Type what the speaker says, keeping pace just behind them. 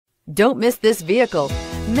Don't miss this vehicle.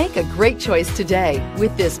 Make a great choice today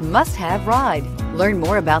with this must-have ride. Learn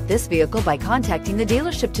more about this vehicle by contacting the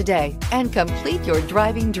dealership today and complete your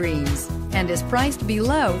driving dreams, and is priced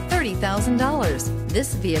below $30,000.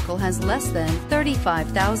 This vehicle has less than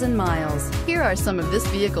 35,000 miles. Here are some of this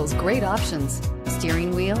vehicle's great options: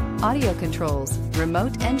 steering wheel audio controls,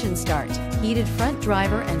 remote engine start, heated front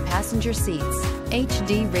driver and passenger seats,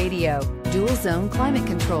 HD radio, dual zone climate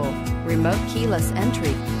control, remote keyless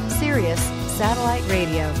entry, Sirius satellite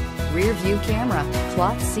radio, rear view camera,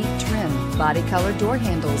 cloth seat trim, body color door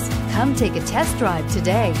handles. Come take a test drive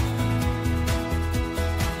today.